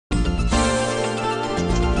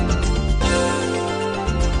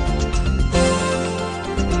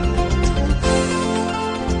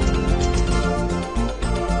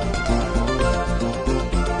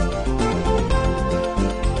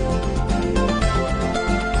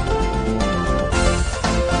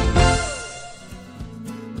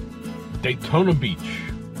Daytona Beach,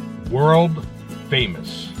 world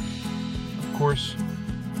famous. Of course,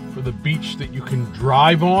 for the beach that you can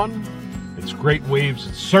drive on, it's great waves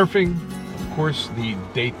and surfing. Of course, the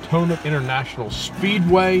Daytona International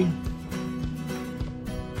Speedway,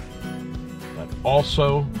 but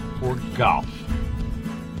also for golf.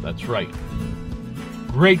 That's right.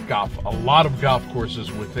 Great golf, a lot of golf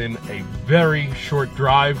courses within a very short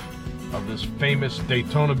drive of this famous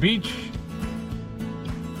Daytona Beach.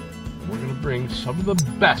 We're going to bring some of the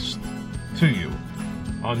best to you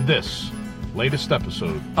on this latest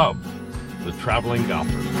episode of The Traveling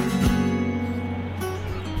Golfer.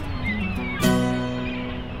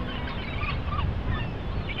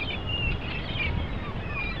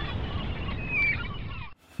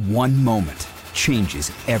 One moment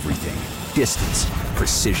changes everything. Distance,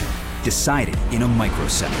 precision, decided in a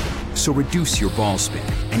microsecond. So reduce your ball spin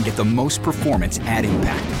and get the most performance at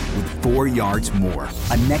impact with 4 yards more.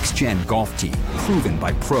 A next-gen golf tee proven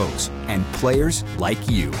by pros and players like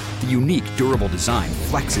you. The unique durable design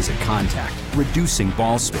flexes at contact, reducing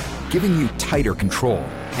ball spin, giving you tighter control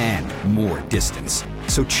and more distance.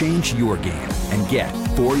 So change your game and get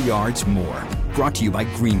 4 yards more. Brought to you by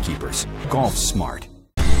Greenkeepers. Golf smart.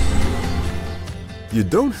 You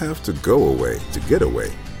don't have to go away to get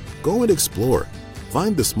away. Go and explore.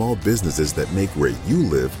 Find the small businesses that make where you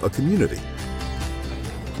live a community.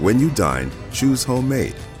 When you dine, choose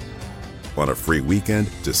homemade. On a free weekend,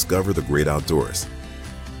 discover the great outdoors.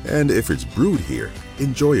 And if it's brewed here,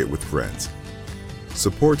 enjoy it with friends.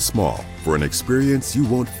 Support small for an experience you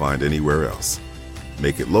won't find anywhere else.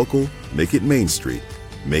 Make it local, make it Main Street,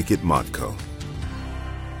 make it Modco.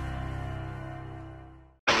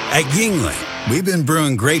 At Yingling, we've been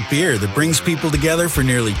brewing great beer that brings people together for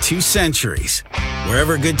nearly 2 centuries.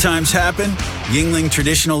 Wherever good times happen, Yingling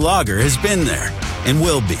Traditional Lager has been there and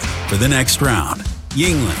will be for the next round.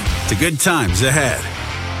 Yingling, to good times ahead.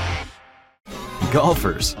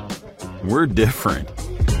 Golfers, we're different.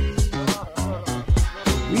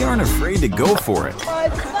 We aren't afraid to go for it.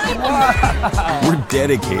 We're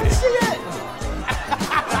dedicated.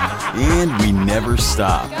 And we never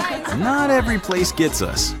stop. Not every place gets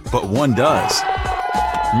us, but one does.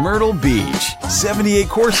 Myrtle Beach, 78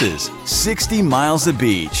 courses, 60 miles of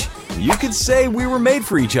beach. You could say we were made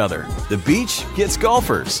for each other. The beach gets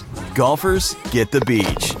golfers. Golfers get the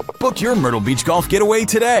beach. Book your Myrtle Beach golf getaway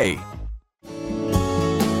today.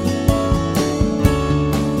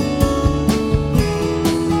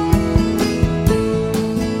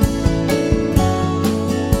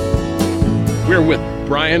 We're with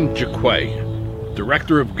Brian Jaquay,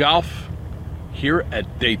 Director of Golf here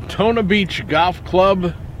at Daytona Beach Golf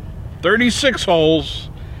Club, 36 holes.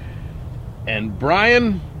 And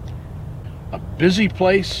Brian, a busy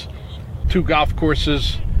place, 2 golf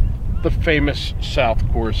courses, the famous South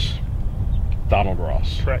Course, Donald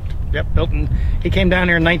Ross. Correct. Yep, he came down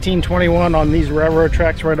here in 1921 on these railroad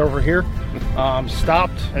tracks right over here,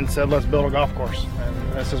 stopped and said, let's build a golf course.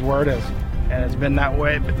 And this is where it is. And it's been that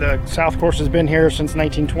way. The South Course has been here since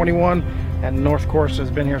 1921, and the North Course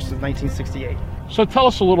has been here since 1968. So tell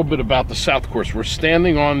us a little bit about the South Course. We're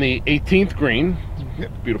standing on the 18th green,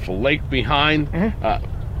 beautiful lake behind.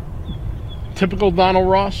 Typical Donald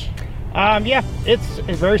Ross? Yeah, it's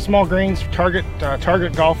very small greens, target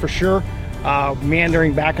golf for sure.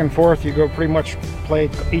 Meandering back and forth, you go pretty much play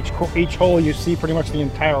each hole. You see pretty much the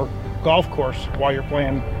entire golf course while you're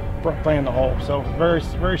playing the hole. So very,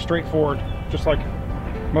 very straightforward, just like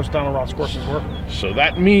most Donald Ross courses were. So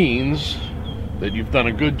that means that you've done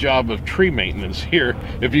a good job of tree maintenance here,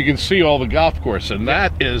 if you can see all the golf course, and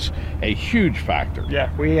that is a huge factor. Yeah,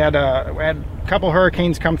 we had a couple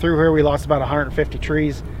hurricanes come through here. We lost about 150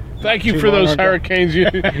 trees. Thank you for those hurricanes.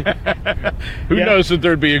 Who knows that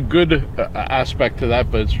there'd be a good aspect to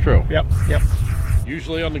that, but it's true. Yep.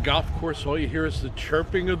 Usually on the golf course, all you hear is the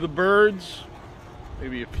chirping of the birds,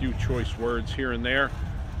 maybe a few choice words here and there.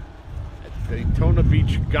 At Daytona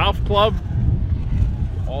Beach Golf Club,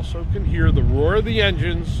 you also can hear the roar of the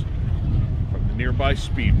engines from the nearby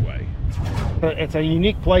speedway. It's a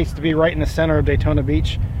unique place to be right in the center of Daytona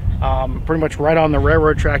Beach. Pretty much right on the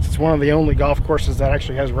railroad tracks. It's one of the only golf courses that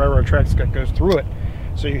actually has railroad tracks that goes through it.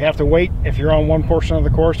 So you have to wait, if you're on one portion of the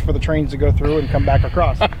course, for the trains to go through and come back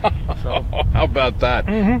across. So. How about that?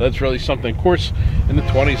 That's really something. Of course, in the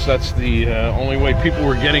 20s, that's the only way people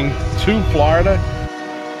were getting to Florida.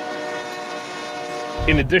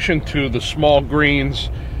 In addition to the small greens,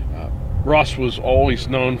 Ross was always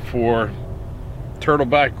known for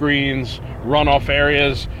turtleback greens, runoff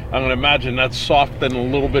areas. I'm going to imagine that's softened a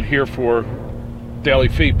little bit here for daily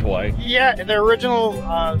fee play. Yeah, the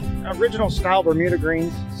original style Bermuda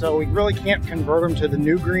greens. So we really can't convert them to the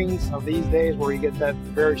new greens of these days, where you get that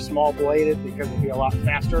very small bladed, because it'd be a lot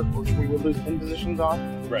faster, which we would lose pin positions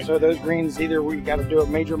on. Right. So those greens, either we got to do a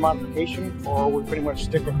major modification, or we pretty much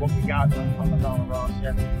stick with what we got on the Donna Ross.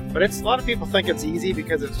 Yeah. But a lot of people think it's easy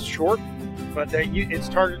because it's short, but it's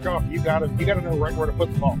target golf. You gotta know right where to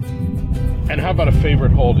put the ball. And how about a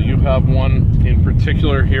favorite hole? Do you have one in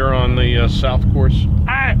particular here on the South Course?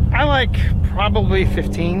 I like probably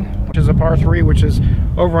 15, which is a par 3, which is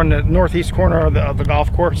over on the northeast corner of the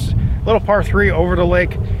golf course. Little par 3 over the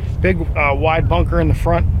lake, big wide bunker in the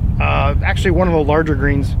front. Actually one of the larger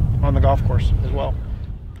greens on the golf course as well.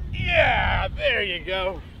 Yeah, there you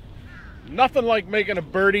go. Nothing like making a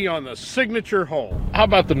birdie on the signature hole. How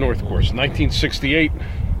about the North Course? 1968,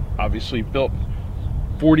 obviously built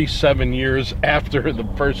 47 years after the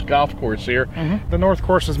first golf course here. Mm-hmm. The North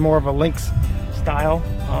Course is more of a links style,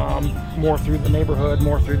 more through the neighborhood,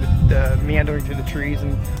 more through the meandering through the trees,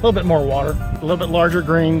 and a little bit more water. A little bit larger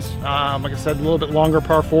greens, like I said, a little bit longer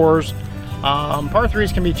par 4s. Par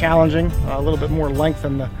 3s can be challenging, a little bit more length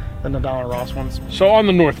than the Donna Ross ones. So on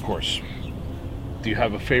the North Course, do you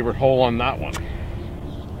have a favorite hole on that one?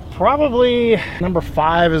 Probably number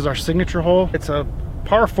 5 is our signature hole. It's a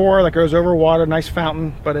par 4 that goes over water, nice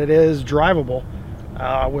fountain, but it is drivable.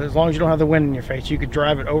 As long as you don't have the wind in your face, you could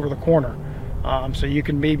drive it over the corner. So you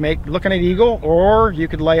can be looking at eagle, or you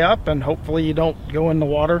could lay up and hopefully you don't go in the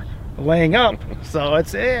water laying up. So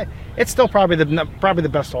it's still probably the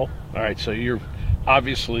best hole. All right, so you're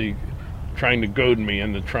obviously trying to goad me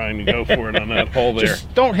into trying to go for it on that hole there.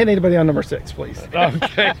 Just don't hit anybody on number 6, please.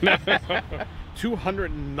 Okay.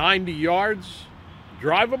 290 yards,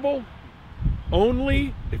 drivable,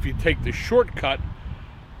 only if you take the shortcut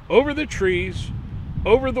over the trees,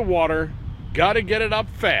 over the water. Gotta get it up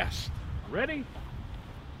fast. Ready?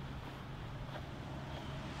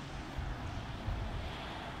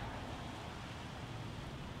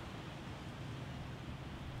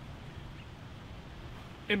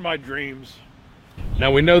 In my dreams.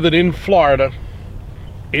 Now we know that in Florida,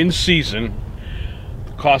 in season,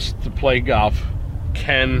 the cost to play golf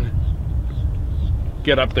can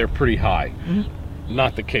get up there pretty high. Mm-hmm.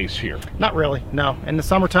 Not the case here. Not really, no. In the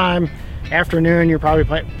summertime, afternoon, you're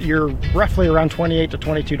roughly around $28 to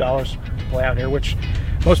 $22 to play out here, which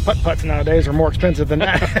most putt-putts nowadays are more expensive than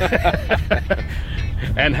that.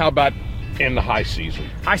 And how about in the high season?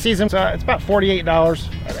 High season, it's about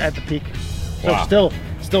 $48 at the peak. So wow.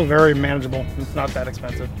 Still very manageable. It's not that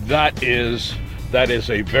expensive. That is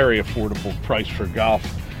a very affordable price for golf,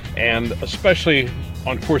 and especially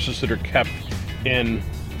on courses that are kept in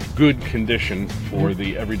good condition for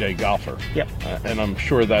the everyday golfer. Yep. And I'm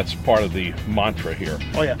sure that's part of the mantra here.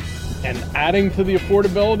 Oh yeah. And adding to the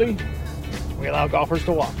affordability, we allow golfers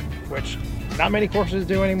to walk, which not many courses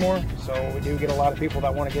do anymore. So we do get a lot of people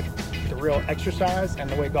that want to get the real exercise and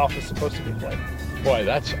the way golf is supposed to be played. Boy,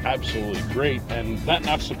 that's absolutely great, and that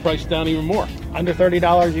knocks the price down even more. Under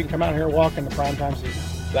 $30, you can come out here and walk in the prime time season.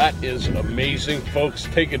 That is amazing, folks.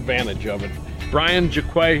 Take advantage of it. Brian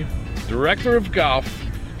Jaquay, Director of Golf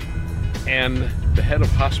and the Head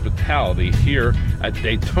of Hospitality here at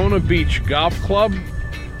Daytona Beach Golf Club.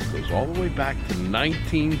 Goes all the way back to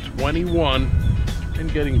 1921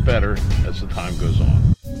 and getting better as the time goes on.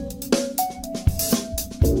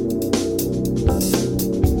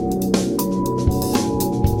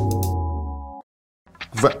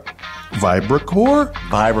 Vibracore?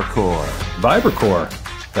 Vibracore. Vibracore.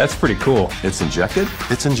 That's pretty cool. It's injected?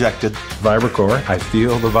 It's injected. Vibracore. I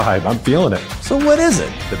feel the vibe. I'm feeling it. So what is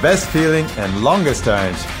it? The best feeling and longest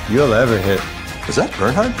times you'll ever hit. Is that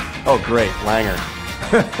Bernhard? Oh, great. Langer.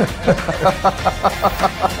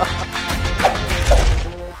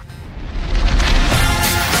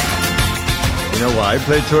 You know why I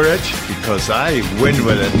play Tour Edge? Because I win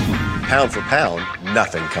with it. Pound for pound,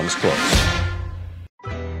 nothing comes close.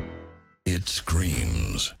 It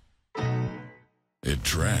screams. It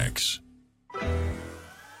tracks.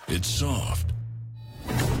 It's soft.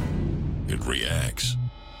 It reacts.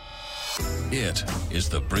 It is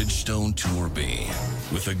the Bridgestone Tour B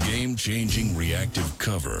with a game-changing reactive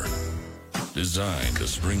cover designed to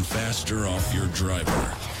spring faster off your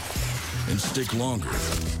driver and stick longer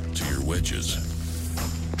to your wedges.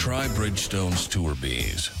 Try Bridgestone's Tour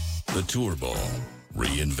Bs, the Tour Ball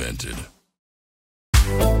reinvented.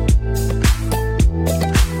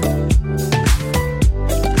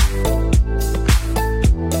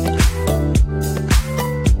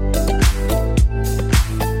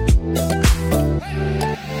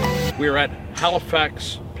 We're at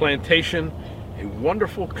Halifax Plantation, a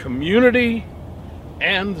wonderful community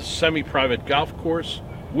and semi-private golf course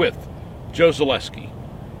with Joe Zaleski.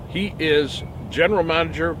 He is general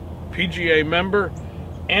manager, PGA member,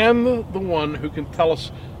 and the one who can tell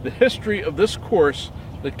us the history of this course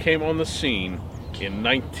that came on the scene in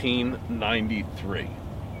 1993.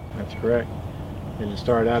 That's correct. And it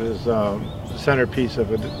started out as the centerpiece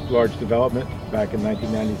of a large development back in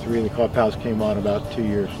 1993. The clubhouse came on about 2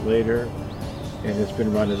 years later, and it's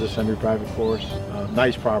been run as a semi-private course.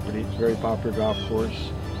 Nice property. It's a very popular golf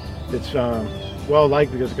course. It's well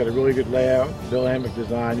liked because it's got a really good layout. Bill Amick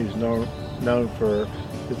Design, who's known for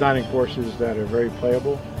designing courses that are very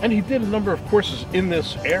playable. And he did a number of courses in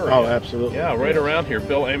this area. Oh, absolutely. Yeah, right around here.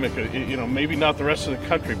 Bill Amick, you know, maybe not the rest of the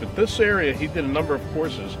country, but this area, he did a number of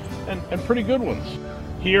courses, and pretty good ones.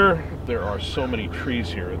 Here, there are so many trees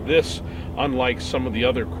here. This, unlike some of the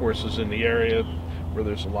other courses in the area where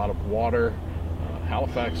there's a lot of water,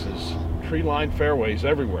 Halifax is tree-lined fairways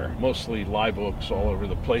everywhere, mostly live oaks all over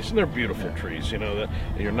the place, and they're beautiful trees. You know, that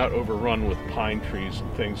you're not overrun with pine trees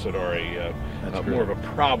and things that are more of a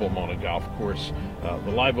problem on a golf course.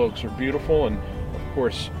 The live oaks are beautiful, and of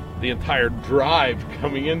course, the entire drive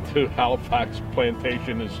coming into Halifax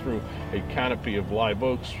Plantation is through a canopy of live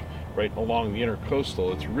oaks right along the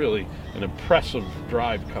intercoastal. It's really an impressive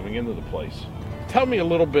drive coming into the place. Tell me a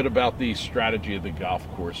little bit about the strategy of the golf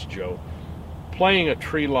course, Joe. Playing a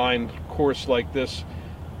tree-lined course like this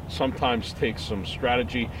sometimes takes some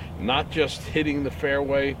strategy, not just hitting the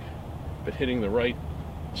fairway, but hitting the right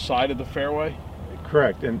side of the fairway.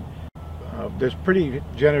 Correct, and there's pretty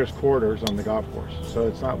generous corridors on the golf course, so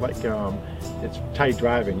it's not like it's tight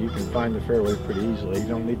driving. You can find the fairway pretty easily. You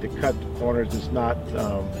don't need to cut corners. It's not,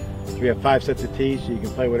 we have 5 sets of tees, so you can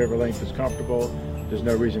play whatever length is comfortable. There's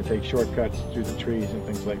no reason to take shortcuts through the trees and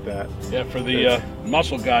things like that. Yeah, for the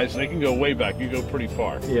muscle guys, they can go way back. You go pretty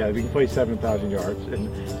far. Yeah, we can play 7,000 yards. And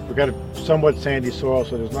we've got a somewhat sandy soil,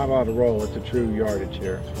 so there's not a lot of roll. It's a true yardage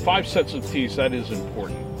here. 5 sets of tees, that is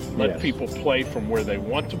important. Let people play from where they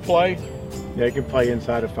want to play. Yeah, you can play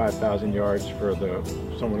inside of 5,000 yards for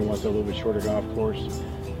someone who wants a little bit shorter golf course.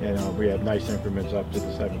 And we have nice increments up to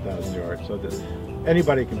the 7,000 yards, so that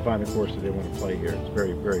anybody can find a course that they want to play here. It's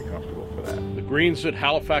very, very comfortable for that. The greens at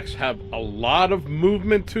Halifax have a lot of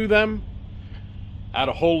movement to them at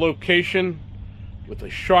a hole location with a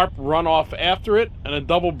sharp runoff after it and a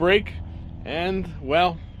double break. And,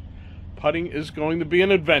 well, putting is going to be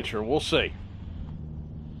an adventure. We'll see.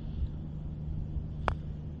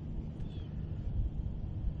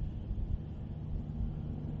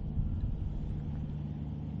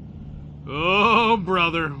 Oh,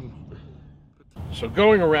 brother. So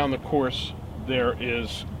going around the course, there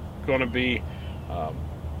is going to be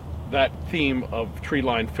that theme of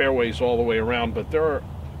tree-lined fairways all the way around, but there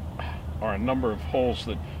are a number of holes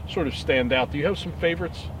that sort of stand out. Do you have some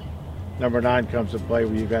favorites? Number 9 comes to play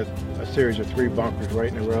where you've got a series of 3 bunkers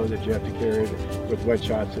right in a row that you have to carry with wet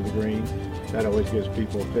shots to the green. That always gives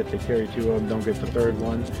people a fit. They carry 2 of them, don't get the 3rd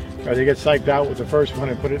one. Or they get psyched out with the first one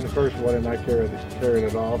and put it in the first one and not carry it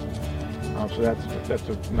at all. So that's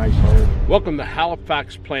a nice hole. Welcome to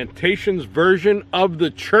Halifax Plantation's version of the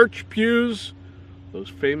church pews, those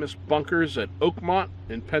famous bunkers at Oakmont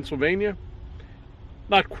in Pennsylvania.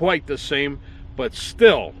 Not quite the same, but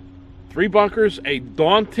still 3 bunkers, a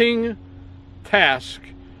daunting task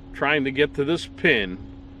trying to get to this pin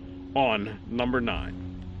on number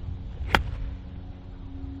 9.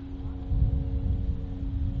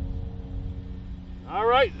 All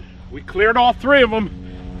right, we cleared all 3 of them.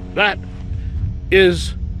 That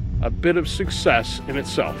is a bit of success in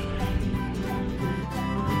itself.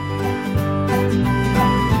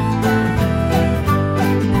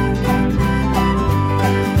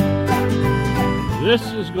 This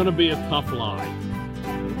is going to be a tough line.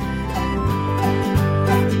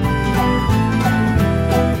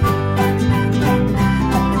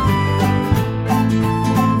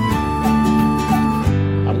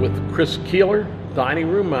 I'm with Chris Keeler, dining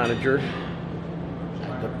room manager.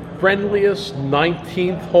 Friendliest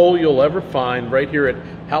 19th hole you'll ever find right here at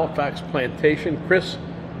Halifax Plantation. Chris,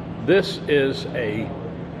 this is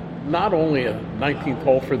not only a 19th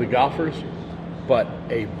hole for the golfers, but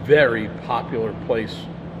a very popular place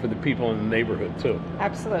for the people in the neighborhood too.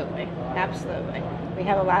 Absolutely, absolutely. We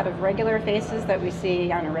have a lot of regular faces that we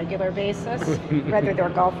see on a regular basis, whether they're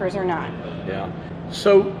golfers or not. Yeah.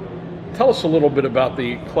 So tell us a little bit about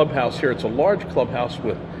the clubhouse here. It's a large clubhouse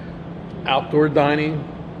with outdoor dining,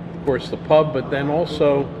 of course the pub, but then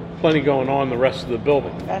also plenty going on in the rest of the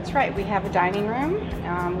building. That's right. We have a dining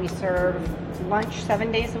room. We serve lunch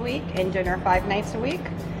 7 days a week and dinner 5 nights a week.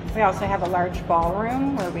 We also have a large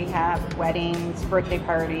ballroom where we have weddings, birthday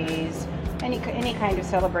parties, any kind of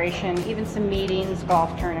celebration, even some meetings,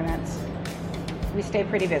 golf tournaments. We stay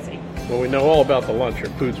pretty busy. Well, we know all about the lunch. Your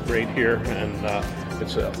food's great here, and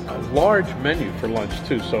it's a large menu for lunch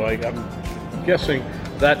too. So I'm guessing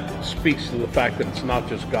that speaks to the fact that it's not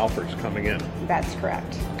just golfers coming in. That's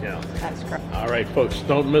correct. Yeah. That's correct. All right, folks,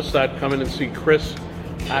 don't miss that. Come in and see Chris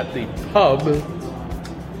at the pub,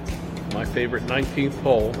 my favorite 19th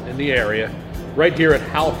hole in the area, right here at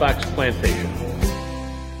Halifax Plantation.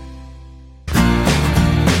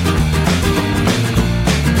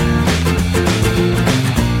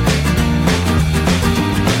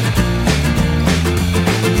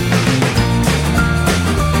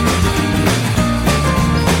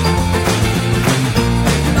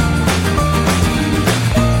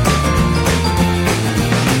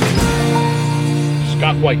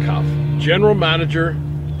 Wyckoff, General Manager,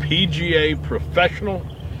 PGA Professional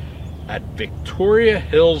at Victoria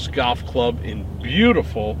Hills Golf Club in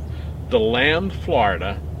beautiful DeLand,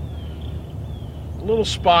 Florida. A little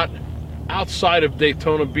spot outside of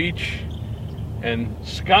Daytona Beach. And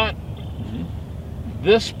Scott,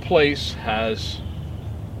 this place has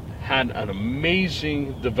had an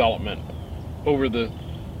amazing development over the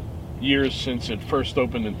years since it first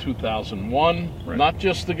opened in 2001. Right. Not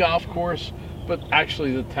just the golf course, but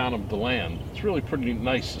actually the town of DeLand. It's really pretty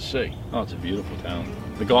nice to see. Oh, it's a beautiful town.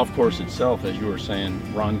 The golf course itself, as you were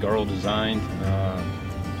saying, Ron Garl designed.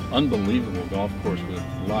 Unbelievable golf course with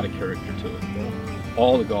a lot of character to it.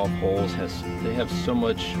 All the golf holes, they have so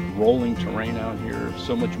much rolling terrain out here,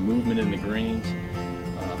 so much movement in the greens.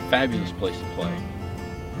 Fabulous place to play.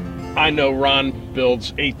 I know Ron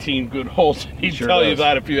builds 18 good holes. He'd sure tell does. you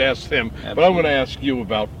that if you asked him. Absolutely. But I'm going to ask you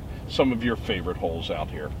about some of your favorite holes out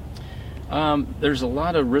here. There's a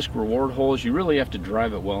lot of risk-reward holes. You really have to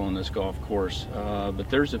drive it well on this golf course, but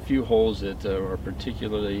there's a few holes that are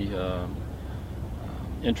particularly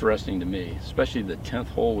interesting to me, especially the 10th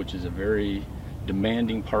hole, which is a very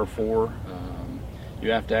demanding par 4.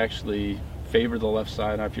 You have to actually favor the left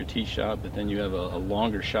side off your tee shot, but then you have a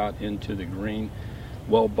longer shot into the green,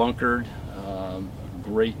 well bunkered,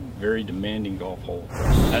 great, very demanding golf hole.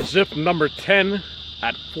 As if number 10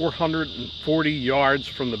 at 440 yards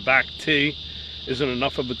from the back tee isn't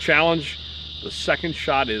enough of a challenge, the second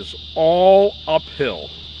shot is all uphill.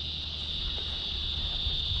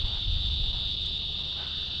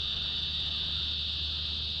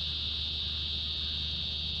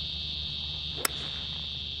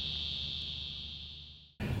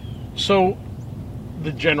 So,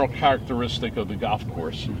 the general characteristic of the golf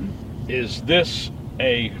course, is this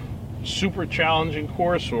a super challenging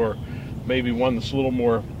course, or maybe one that's a little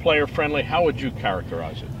more player friendly? How would you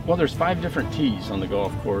characterize it? Well, there's 5 different tees on the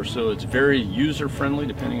golf course, so it's very user friendly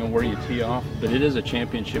depending on where you tee off, but it is a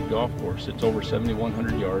championship golf course. It's over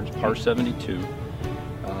 7,100 yards, par 72,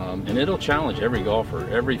 and it'll challenge every golfer,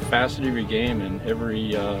 every facet of your game, and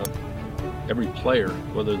every player,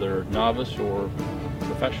 whether they're novice or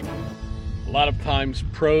professional. A lot of times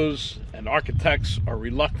pros and architects are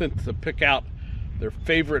reluctant to pick out their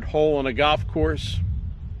favorite hole on a golf course.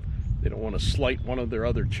 They don't want to slight one of their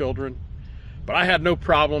other children. But I had no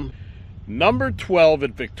problem. Number 12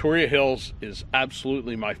 at Victoria Hills is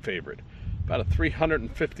absolutely my favorite. About a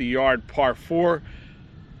 350-yard par 4.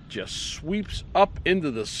 Just sweeps up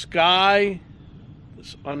into the sky.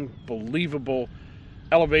 This unbelievable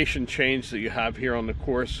elevation change that you have here on the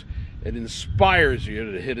course. It inspires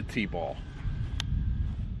you to hit a tee ball.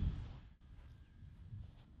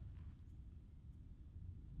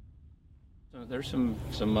 There's some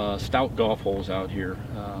stout golf holes out here,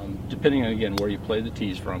 depending on, again, where you play the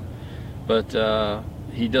tees from. But Ron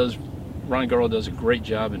Garl does a great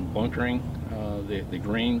job in bunkering the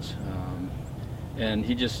greens, and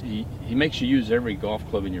he makes you use every golf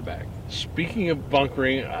club in your bag. Speaking of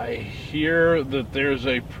bunkering, I hear that there's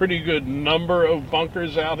a pretty good number of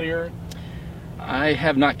bunkers out here. I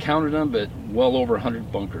have not counted them, but well over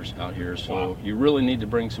 100 bunkers out here. So wow. You really need to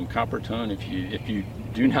bring some copper tone if you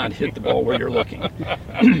do not hit the ball where you're looking.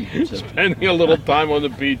 Spending a little time on the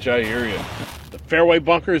beach, I hear you. The fairway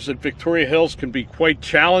bunkers at Victoria Hills can be quite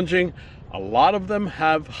challenging. A lot of them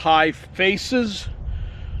have high faces.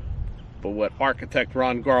 But what architect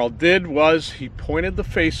Ron Garl did was he pointed the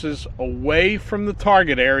faces away from the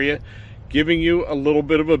target area, giving you a little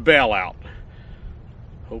bit of a bailout.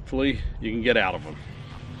 Hopefully you can get out of them.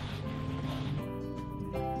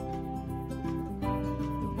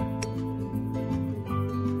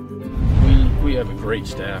 We have a great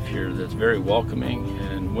staff here that's very welcoming,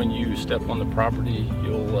 and when you step on the property,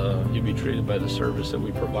 you'll be treated by the service that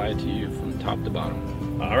we provide to you from top to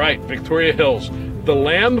bottom. All right, Victoria Hills,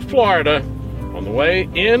 DeLand, Florida, on the way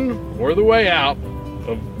in or the way out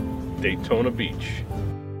of Daytona Beach.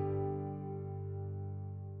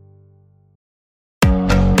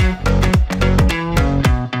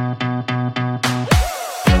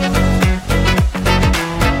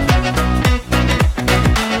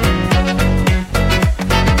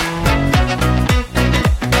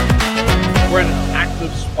 We're in an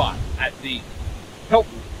active spot at the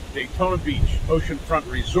Hilton Daytona Beach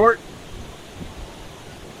Oceanfront Resort.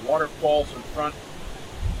 Waterfalls in front,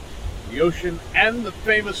 the ocean, and the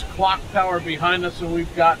famous clock tower behind us. And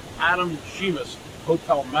we've got Adam Sheamus,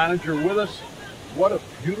 hotel manager, with us. What a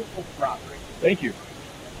beautiful property. Thank you.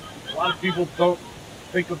 A lot of people don't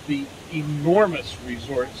think of the enormous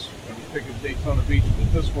resorts when you think of Daytona Beach,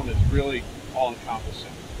 but this one is really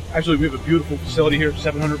all-encompassing. Actually, we have a beautiful facility here,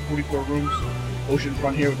 744 rooms,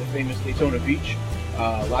 oceanfront here with the famous Daytona Beach.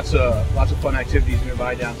 Lots of fun activities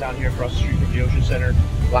nearby downtown here, across the street from the Ocean Center.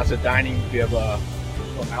 Lots of dining. We have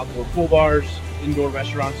outdoor pool bars, indoor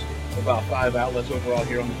restaurants, about 5 outlets overall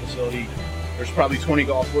here on the facility. There's probably 20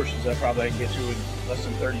 golf courses that probably I can get to in less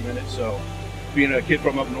than 30 minutes. So, being a kid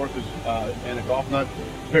from up north and a golf nut,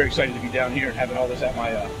 very excited to be down here and having all this at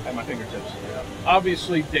my fingertips.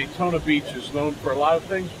 Obviously, Daytona Beach is known for a lot of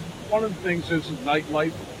things. One of the things is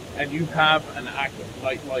nightlife, and you have an active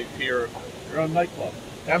nightlife here. Your own nightclub.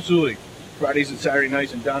 Absolutely. Fridays and Saturday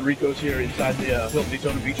nights, and Don Rico's here inside the Hilton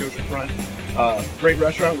Daytona Beach oceanfront. Great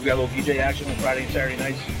restaurant. We've got a little DJ action on Friday and Saturday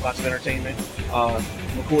nights. Lots of entertainment.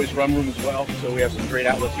 McCoy's Rum Room as well. So we have some great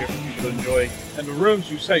outlets here for people to enjoy. And the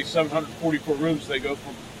rooms, you say 744 rooms. They go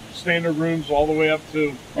from standard rooms all the way up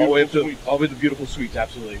to beautiful suites.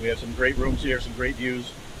 Absolutely. We have some great rooms here, some great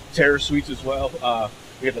views. Terrace suites as well.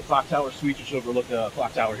 We have the Clock Tower suite, which overlook the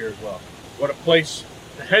Clock Tower here as well. What a place,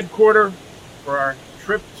 the headquarters for our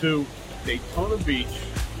trip to Daytona Beach,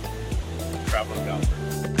 Traveling Golfer.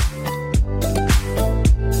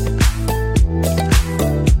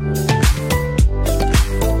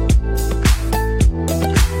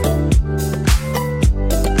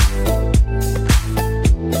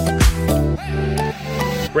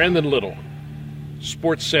 Brandon Little,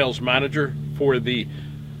 sports sales manager for the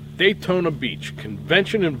Daytona Beach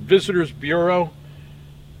Convention and Visitors Bureau.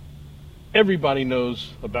 Everybody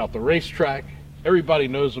knows about the racetrack. Everybody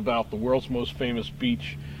knows about the world's most famous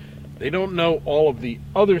beach. They don't know all of the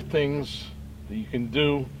other things that you can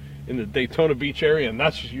do in the Daytona Beach area, and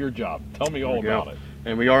that's your job. Tell me all about it.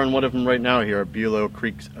 And we are in one of them right now here at Bulow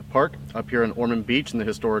Creek Park, up here in Ormond Beach in the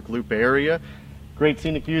historic Loop area. Great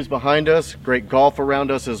scenic views behind us, great golf around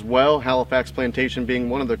us as well. Halifax Plantation being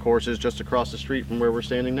one of the courses just across the street from where we're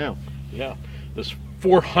standing now. Yeah, this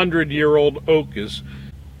 400-year-old oak is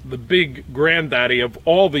the big granddaddy of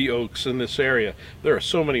all the oaks in this area. There are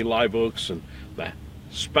so many live oaks and the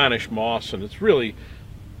Spanish moss, and it's really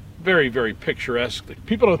very, very picturesque.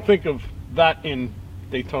 People don't think of that in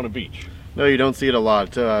Daytona Beach. No, you don't see it a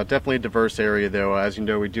lot. Definitely a diverse area, though. As you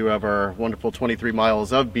know, we do have our wonderful 23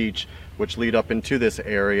 miles of beach which lead up into this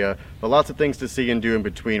area, but lots of things to see and do in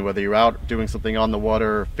between, whether you're out doing something on the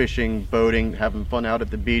water, fishing, boating, having fun out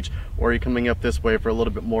at the beach, or you're coming up this way for a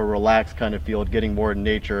little bit more relaxed kind of feel, getting more in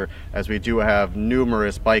nature, as we do have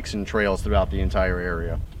numerous bikes and trails throughout the entire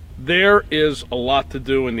area. There is a lot to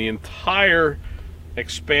do in the entire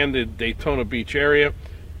expanded Daytona Beach area.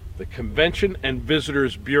 The Convention and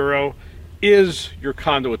Visitors Bureau is your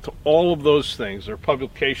conduit to all of those things. Their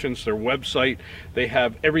publications, their website, they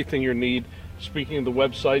have everything you need. Speaking of the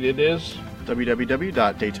website, it is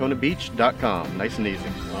www.daytonabeach.com. Nice and easy.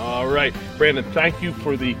 All right, Brandon, thank you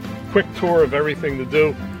for the quick tour of everything to do.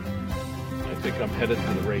 I think I'm headed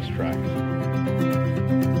to the racetrack.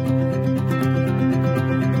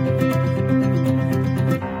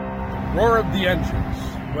 Roar of the engines.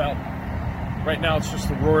 Well, right now it's just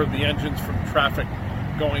the roar of the engines from traffic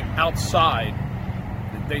going outside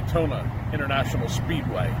the Daytona International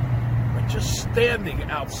Speedway. But just standing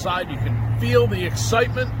outside, you can feel the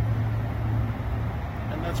excitement.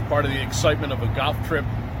 And that's part of the excitement of a golf trip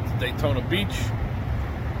to Daytona Beach.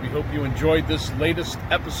 We hope you enjoyed this latest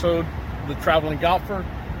episode of The Traveling Golfer.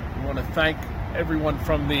 We want to thank everyone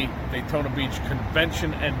from the Daytona Beach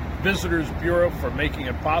Convention and Visitors Bureau for making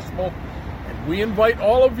it possible. And we invite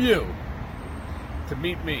all of you to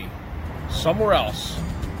meet me somewhere else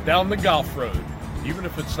down the golf road, even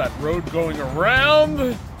if it's that road going around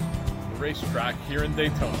the racetrack here in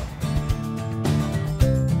Daytona.